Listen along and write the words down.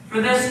For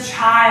this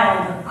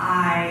child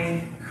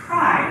I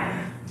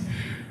cried.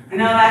 I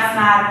know that's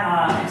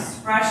not an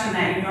expression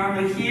that you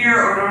normally hear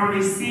or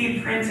normally see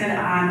printed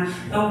on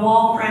the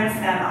wall prints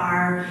that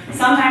are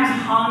sometimes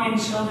hung in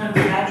children's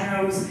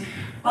bedrooms,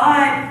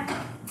 but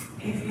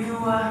if you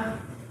have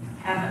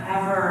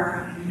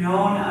ever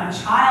known a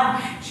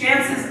child,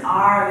 chances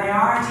are there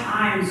are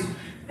times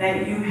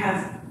that you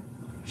have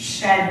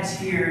shed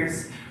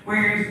tears,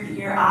 where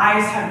your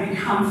eyes have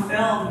become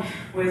filled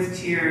with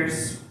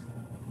tears.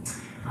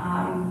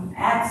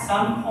 At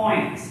some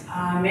point,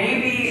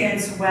 maybe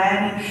it's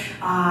when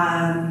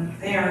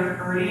they are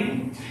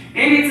hurting.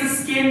 Maybe it's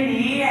a skin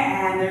knee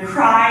and they're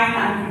crying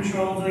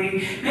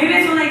uncontrollably. Maybe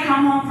it's when they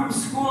come home from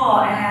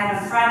school and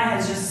a friend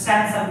has just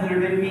said something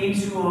or been mean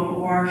to them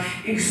or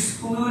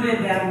excluded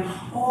them.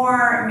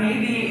 Or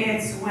maybe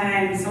it's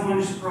when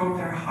someone just broke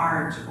their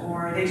heart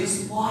or they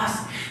just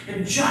lost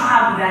the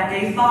job that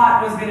they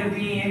thought was going to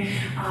be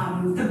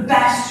the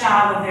best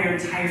job of their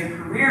entire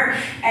career,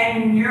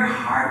 and your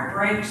heart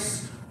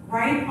breaks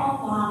right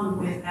along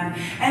with them.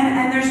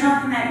 And there's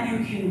nothing that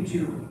you can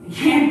do. You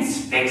can't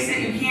fix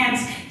it, you can't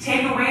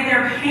take away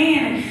their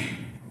pain,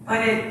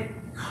 but it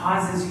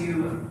causes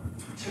you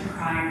to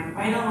cry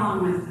right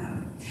along with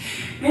them.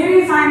 Maybe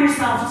you find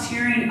yourself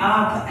tearing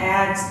up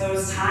at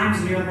those times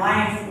in your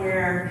life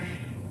where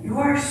you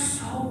are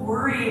so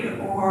worried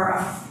or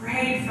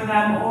afraid for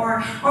them,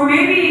 or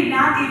maybe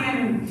not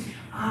even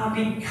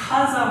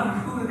because of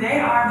who they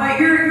are, but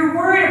you're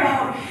worried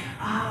about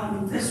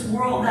this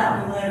world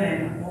that we live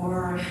in,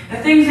 or the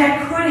things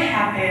that could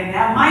happen,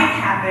 that might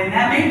happen,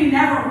 that maybe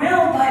never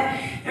will, but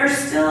there's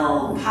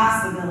still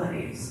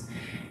possibilities.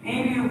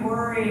 Maybe you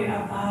worry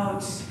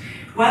about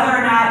whether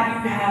or not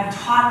you have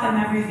taught them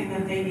everything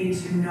that they need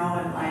to know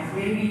in life.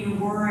 Maybe you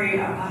worry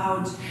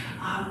about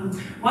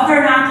whether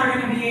or not they're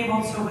going to be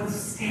able to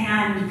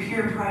withstand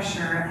peer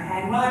pressure,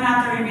 and whether or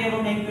not they're going to be able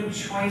to make good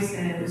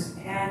choices,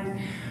 and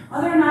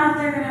whether or not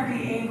they're going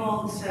to be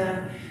able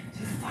to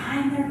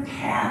find their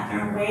path,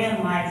 their way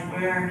in life,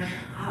 where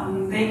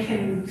they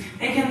can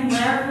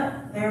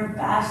live their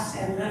best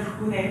and live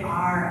who they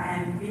are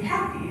and be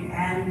happy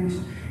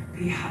and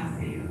be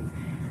healthy.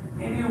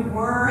 Maybe you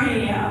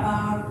worry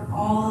about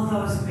all of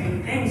those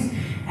big things,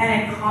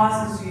 and it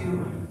causes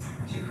you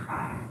to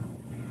cry.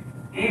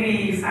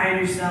 Maybe you find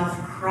yourself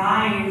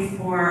crying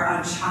for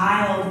a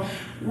child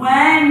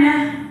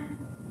when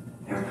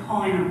they're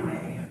pulling away.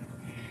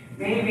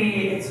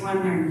 Maybe it's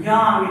when they're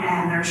young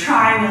and they're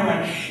trying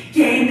to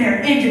gain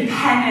their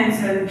independence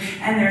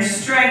and their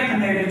strength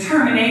and their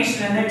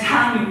determination, and they're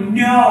telling you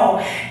no,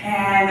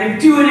 and they're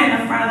doing it in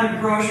the front of the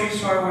grocery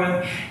store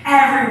with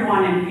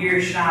everyone in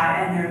earshot,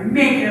 and they're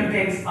making a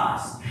big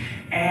fuss.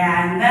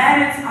 And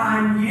then it's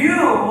on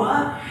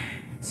you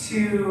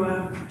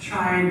to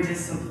try and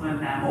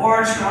discipline them,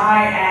 or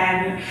try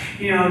and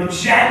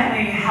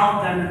gently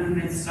help them in the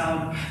midst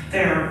of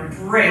their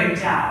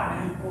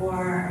breakdown.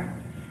 Or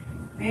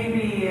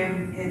maybe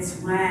it's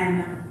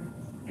when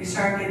they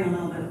start getting a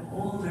little bit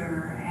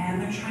older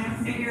and they're trying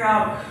to figure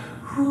out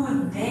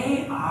who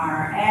they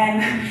are,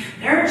 and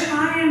they're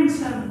trying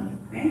to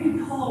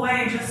maybe pull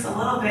away just a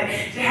little bit,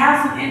 to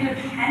have some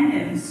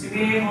independence, to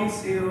be able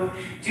to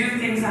do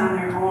things on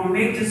their own,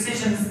 make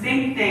decisions,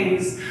 think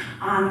things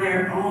on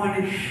their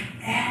own,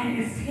 and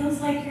it feels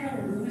like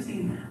you're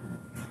losing them.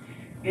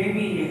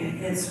 Maybe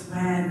it's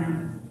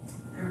when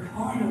they're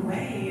pulling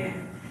away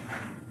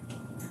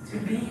to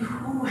be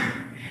who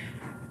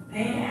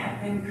they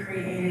have been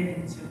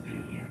created to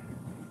be.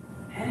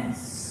 And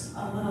it's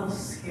a little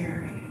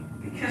scary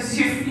because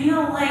you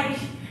feel like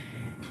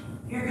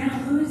you're going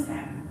to lose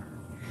them.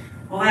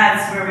 Well,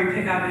 that's where we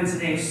pick up in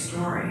today's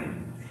story.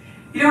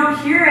 You don't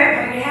hear it,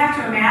 but you have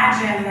to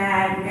imagine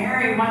that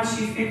Mary, once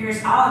she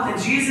figures out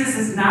that Jesus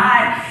is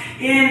not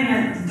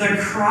in the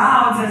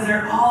crowds as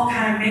they're all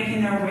kind of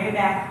making their way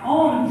back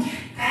home,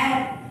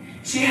 that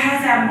she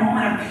has that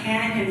moment of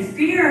panic and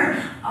fear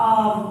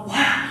of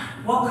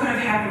what could have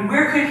happened?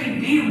 Where could he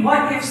be?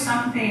 What if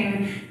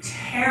something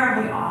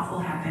terribly awful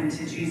happened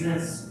to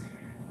Jesus?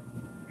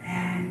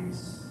 And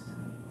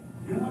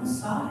no one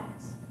saw it.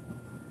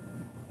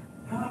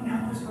 No one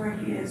knows where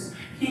he is.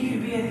 He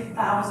could be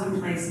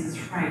 1,000 places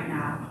right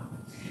now.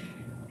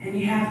 And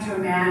you have to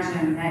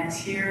imagine that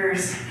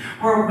tears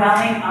were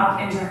welling up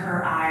into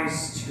her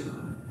eyes too.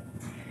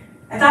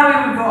 I thought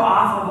we would go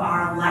off of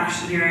our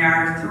lectionary,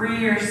 our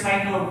 3-year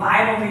cycle of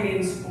Bible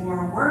readings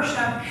for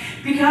worship,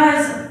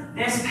 because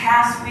this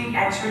past week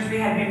at church we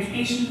had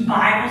Vacation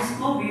Bible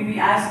School,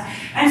 VBS,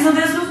 and so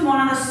this was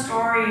one of the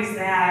stories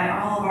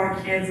that all of our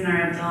kids and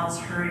our adults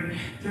heard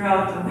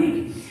throughout the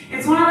week.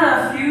 It's one of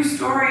the few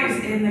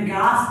stories in the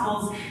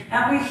Gospels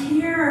that we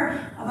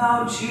hear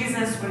about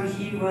Jesus when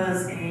he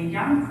was a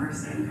young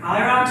person,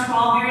 probably around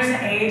 12 years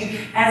of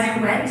age, as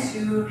he went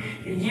to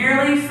the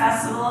yearly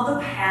festival of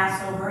the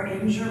Passover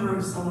in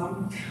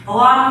Jerusalem,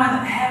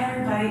 along with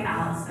everybody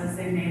else as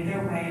they made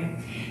their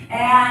way.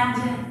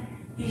 And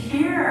you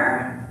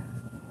hear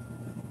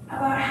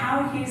about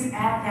how he's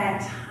at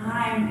that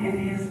time in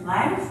his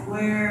life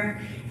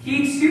where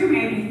he too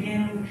may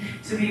begin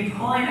to be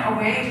pulling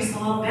away just a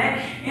little bit,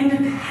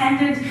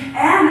 independent,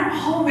 and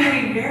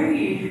already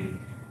very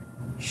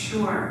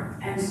sure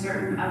and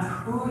certain of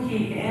who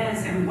he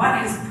is and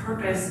what his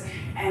purpose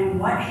and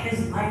what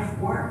his life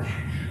work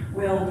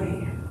will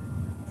be.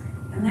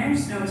 And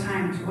there's no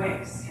time to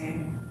waste,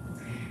 okay?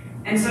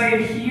 And so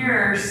you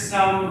hear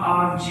some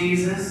of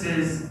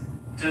Jesus's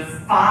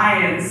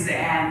defiance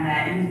and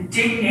that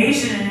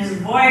indignation in his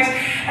voice,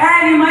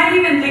 and you might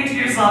even think to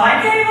yourself,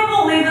 I can't even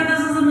believe that this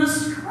is in the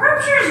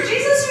scriptures.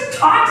 Jesus, you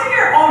talk to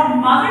your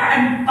own mother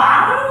and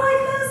father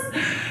like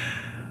this?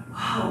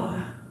 Oh.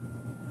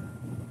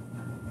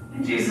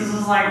 And Jesus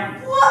is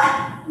like, what?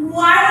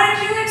 Why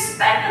would you expect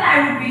that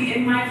I would be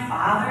in my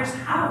Father's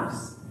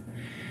house?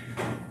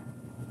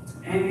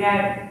 And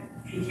yet,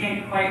 he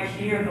can't quite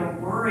hear the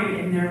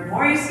worry in their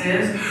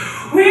voices.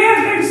 We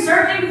have been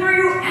searching for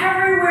you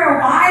everywhere.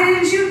 Why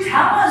didn't you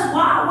tell us?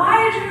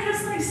 Why did you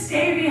just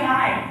stay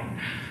behind?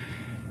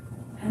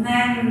 And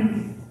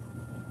then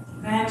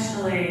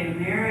eventually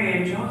Mary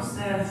and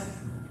Joseph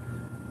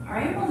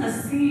are able to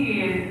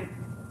see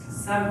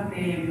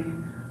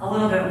something a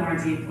little bit more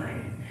deeply.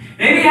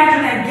 Maybe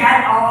after they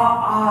get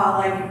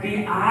all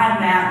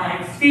beyond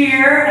that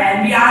fear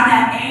and beyond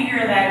that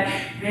anger that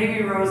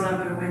maybe rose up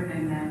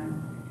within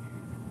them.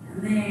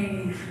 And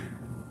they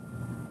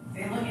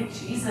look at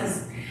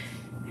Jesus,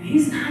 and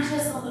he's not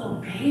just a little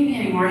baby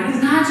anymore.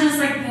 He's not just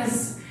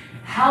this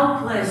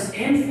helpless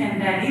infant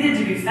that needed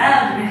to be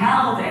fed and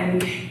held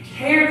and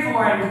cared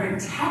for and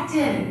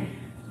protected.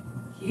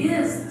 He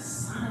is the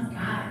Son of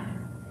God,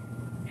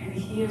 and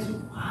he is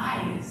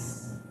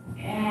wise,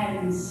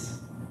 and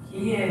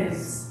he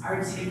is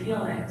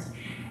articulate,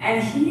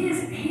 and he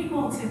is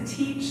able to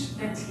teach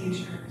the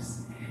teachers.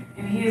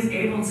 And he is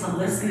able to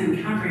listen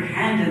and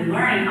comprehend and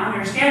learn and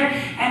understand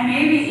and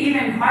maybe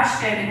even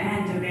question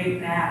and debate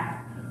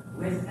back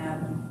with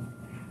them.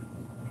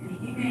 And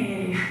he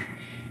may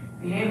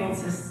be able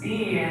to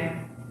see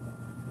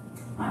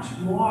much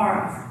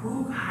more of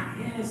who God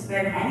is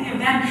than any of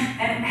them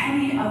and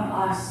any of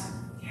us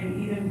can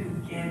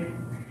even begin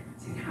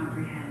to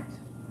comprehend.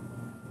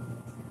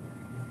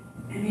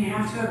 And you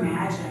have to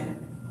imagine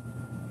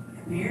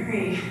that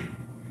Mary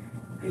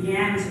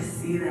began to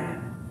see that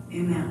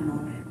in that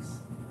moment.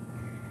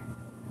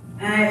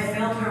 And it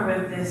filled her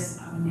with this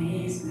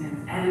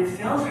amazement, and it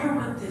filled her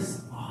with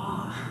this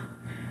awe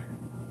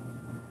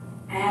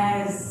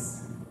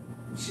as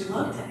she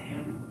looked at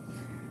him,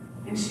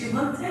 and she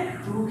looked at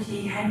who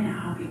he had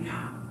now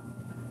become.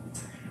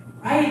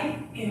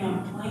 Right in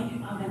a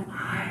blink of an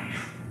eye,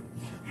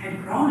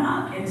 had grown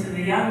up into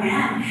the young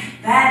man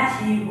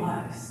that he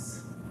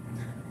was.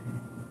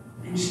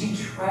 And she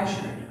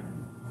treasured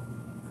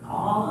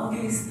all of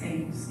these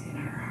things in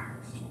her heart.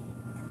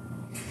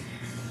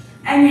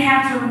 And you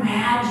have to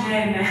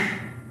imagine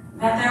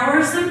that there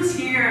were some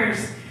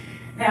tears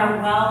that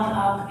welled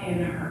up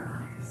in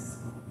her eyes.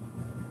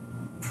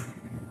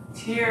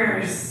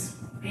 Tears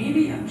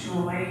maybe of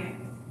joy.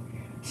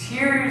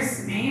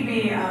 Tears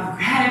maybe of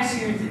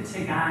gratitude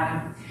to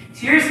God.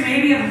 Tears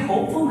maybe of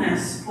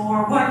hopefulness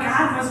for what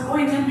God was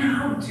going to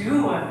now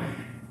do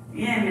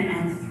in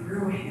and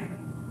through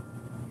him.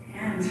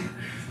 And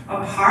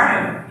a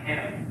part of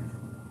him.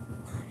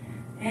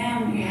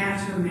 And you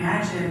have to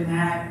imagine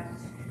that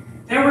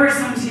there were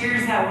some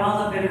tears that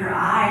welled up in her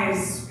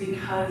eyes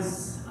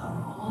because of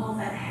all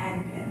that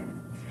had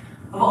been.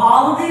 Of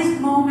all of these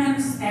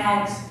moments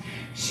that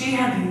she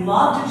had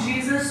loved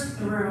Jesus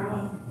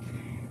through,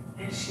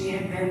 that she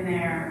had been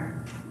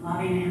there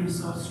loving him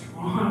so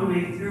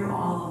strongly through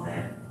all of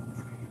it.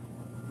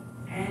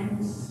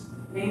 And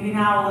maybe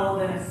now a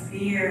little bit of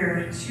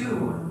fear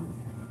too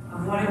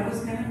of what it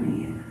was going to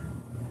mean.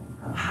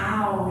 Of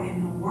how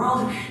in the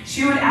world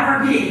she would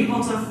ever be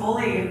able to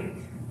fully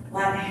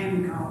let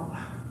him go.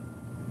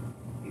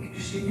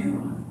 Because she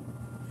knew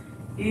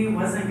he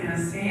wasn't going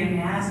to stay in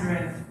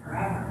Nazareth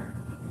forever.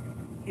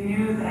 She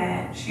knew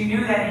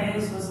that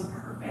his was a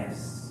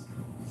purpose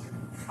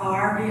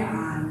far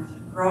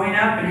beyond growing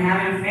up and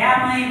having a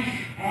family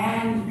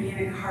and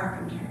being a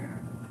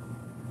carpenter.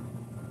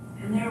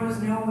 And there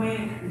was no way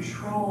to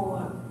control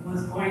what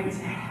was going to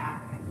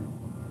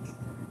happen,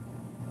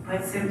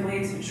 but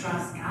simply to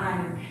trust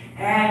God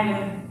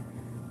and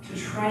to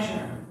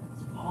treasure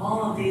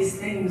all of these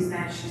things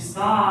that she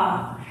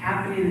saw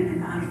happening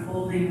and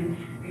unfolding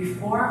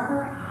before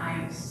her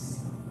eyes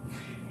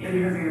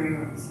in her very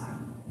own son.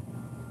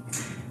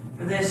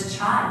 For this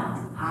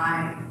child,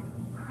 I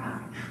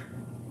cried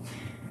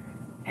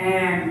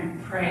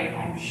and prayed,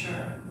 I'm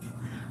sure,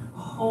 a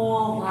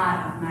whole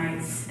lot of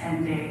nights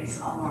and days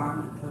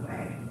along the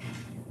way.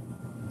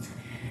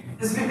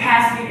 This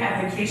past week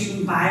at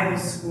Vacation Bible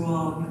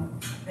School,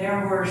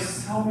 there were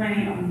so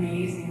many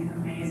amazing,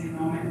 amazing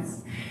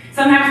moments.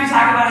 Sometimes we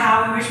talk about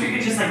how we wish we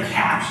could just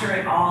capture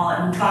it all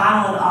and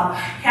bottle it up,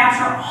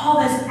 capture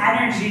all this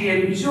energy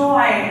and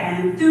joy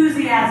and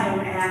enthusiasm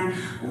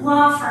and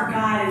love for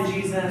God and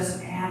Jesus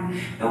and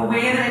and the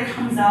way that it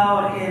comes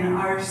out in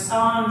our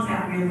songs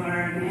that we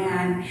learn,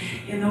 and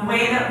in the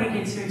way that we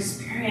get to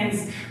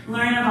experience,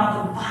 learn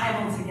about the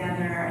Bible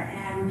together,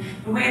 and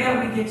the way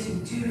that we get to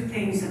do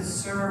things that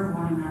serve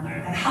one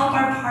another, that help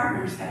our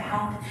partners, that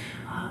help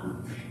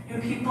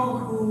people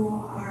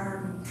who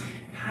are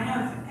kind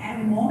of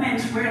at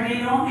moments where they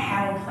don't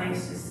have a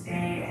place to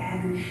stay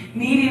and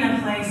needing a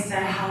place to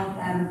help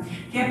them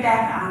get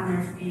back on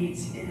their feet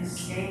in a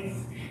safe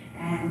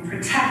and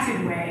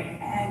protected way,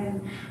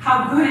 and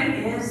how good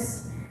it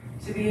is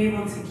to be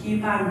able to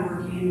keep on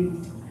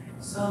working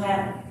so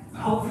that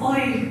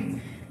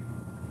hopefully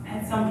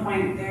at some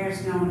point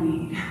there's no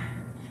need.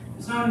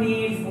 There's no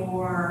need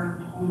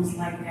for homes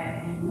like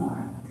that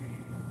anymore,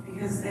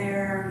 because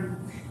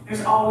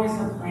there's always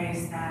a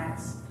place that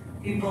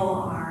people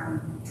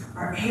are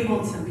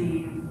able to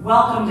be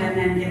welcomed and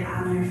then get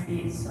on their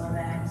feet so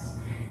that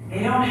they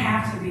don't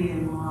have to be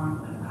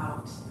long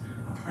without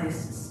a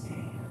place to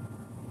stay.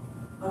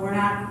 But we're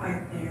not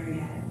quite there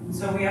yet, and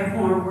so we have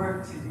more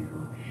work to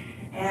do.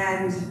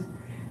 And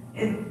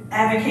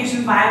at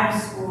Vacation Bible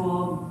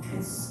School,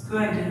 it's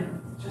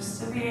good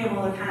just to be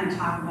able to kind of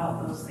talk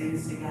about those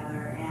things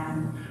together,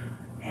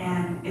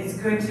 and it's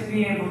good to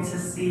be able to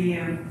see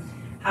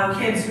how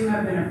kids who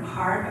have been a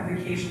part of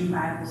Vacation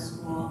Bible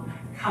School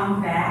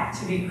come back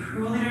to be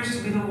crew leaders,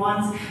 to be the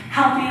ones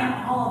helping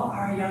all of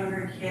our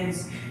younger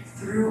kids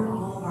through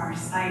all of our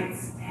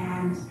sites,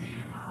 and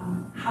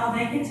how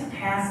they get to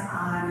pass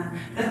on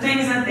the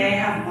things that they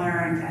have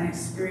learned and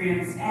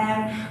experienced,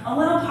 and a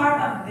little part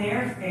of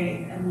their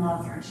faith and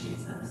love for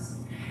Jesus.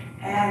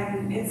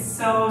 And it's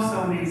so,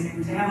 so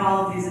amazing to have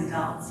all of these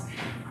adults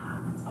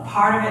a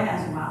part of it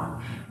as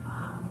well.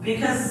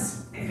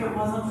 Because if it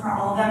wasn't for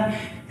all of them,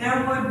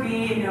 there would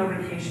be no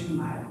Vacation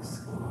Bible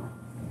School.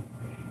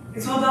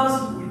 It's one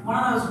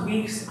of those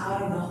weeks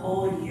out of the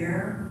whole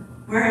year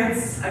where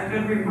it's a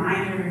good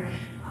reminder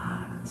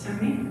to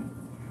me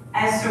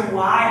as to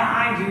why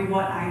I do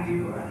what I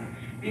do.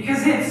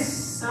 Because it's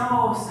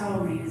so, so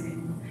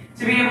amazing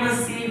to be able to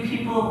see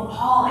people of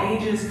all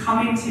ages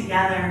coming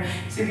together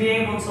to be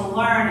able to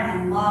learn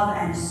and love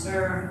and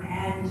serve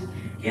and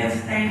give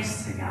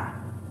thanks to God.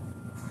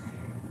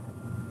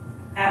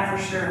 That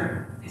for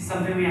sure is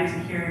something we have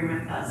to carry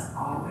with us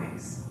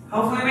always.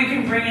 Hopefully we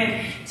can bring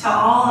it to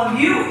all of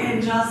you in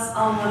just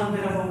a little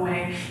bit of a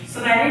way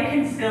so that it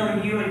can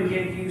fill you and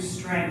give you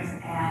strength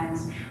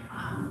and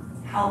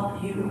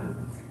help you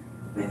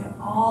with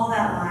all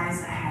that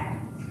lies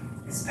ahead,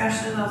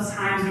 especially those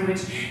times in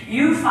which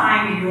you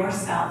find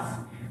yourself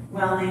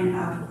welling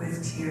up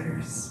with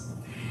tears.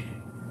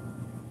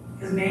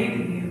 Because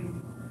maybe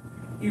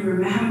you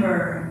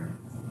remember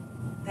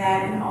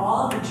that in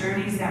all of the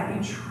journeys that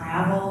we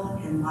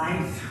travel in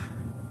life,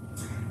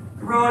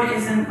 the road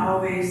isn't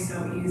always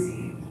so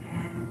easy.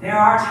 And there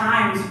are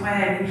times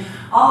when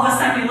all of a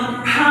sudden we look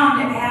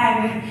around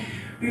and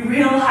we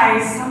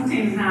realize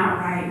something's not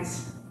right.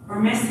 We're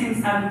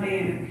missing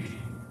something.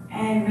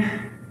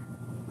 And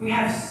we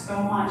have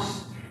so much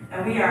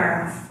that we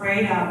are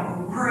afraid of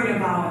or worried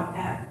about,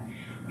 that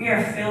we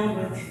are filled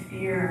with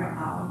fear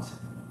about.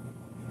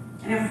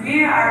 And if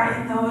we are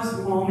in those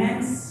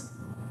moments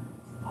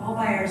all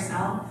by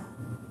ourselves,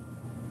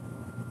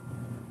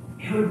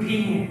 it would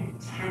be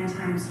 10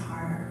 times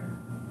harder.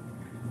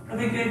 But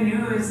the good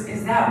news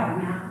is that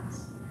we're not.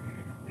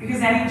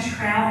 Because any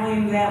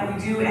traveling that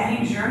we do,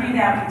 any journey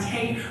that we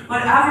take,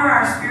 whatever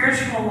our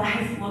spiritual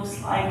life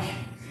looks like,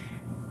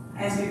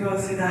 as we go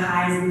through the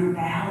highs and the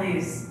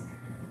valleys,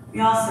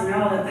 we also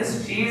know that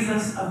this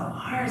Jesus of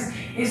ours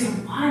is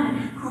one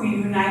who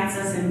unites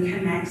us and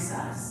connects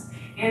us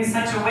in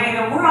such a way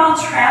that we're all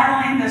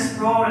traveling this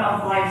road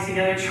of life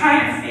together,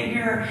 trying to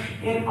figure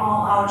it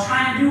all out,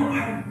 trying to do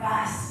our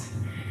best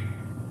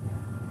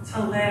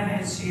to live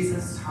as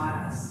Jesus taught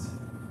us.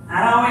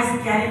 Not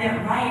always getting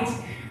it right,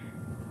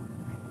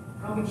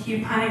 but we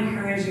keep on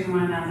encouraging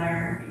one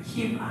another. We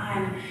keep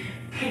on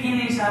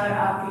picking each other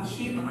up. We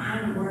keep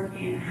on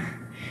working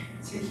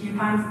to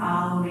keep on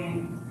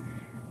following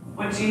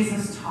what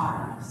Jesus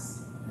taught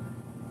us.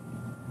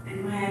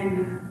 And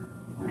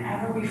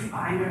whenever we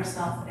find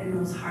ourselves in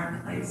those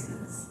hard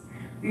places,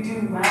 we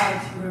do well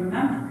to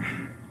remember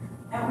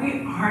that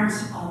we aren't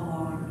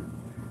alone.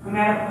 No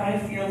matter what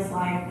it feels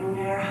like, no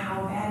matter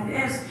how bad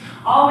it is,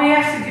 all we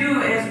have to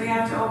do is we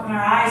have to open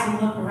our eyes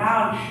and look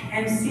around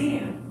and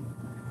see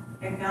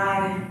that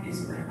God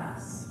is with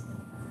us.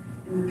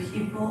 And the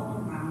people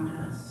around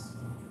us,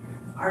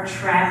 our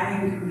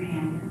traveling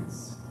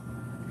companions.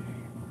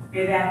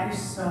 May that be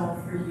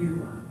so for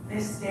you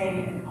this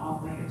day and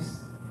always.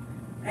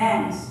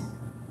 And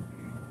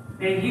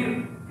may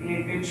you be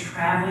a good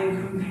traveling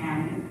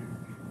companion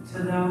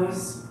to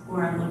those who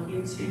are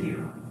looking to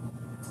you.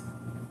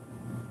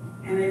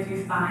 And if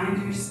you find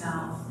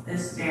yourself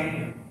this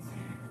day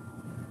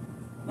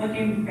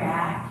looking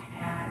back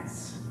at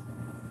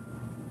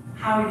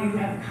how you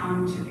have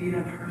come to be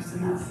the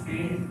person of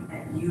faith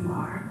that you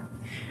are,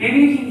 maybe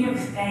you can give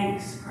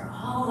thanks for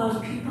all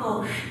those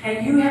people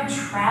that you have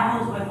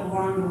traveled with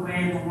along the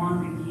way,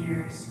 along the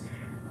years,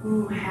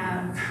 who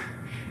have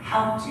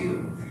helped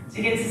you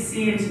to get to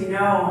see and to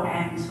know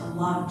and to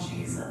love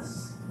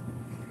Jesus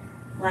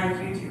like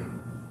you do.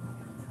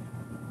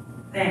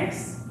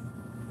 Thanks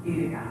be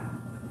to God.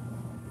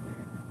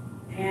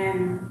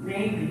 And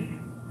maybe,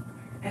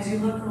 as you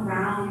look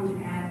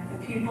around at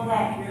the people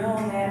that you know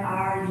that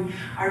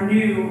are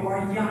new or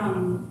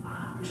young,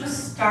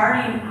 just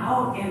starting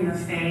out in the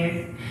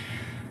faith,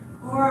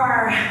 who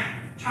are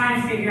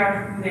trying to figure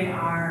out who they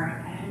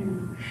are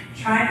and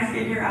trying to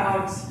figure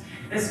out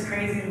this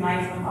crazy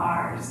life of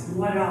ours and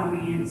what it all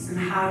means and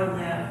how to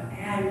live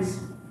and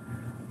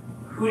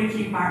who to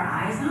keep our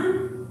eyes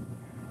on,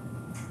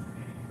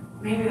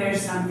 maybe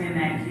there's something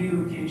that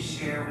you can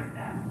share with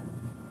them.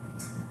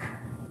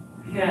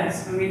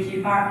 Because when we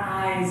keep our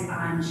eyes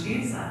on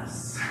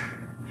Jesus,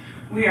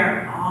 we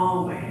are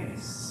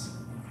always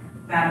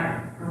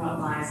better for what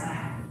lies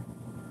ahead.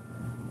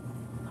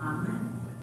 Amen.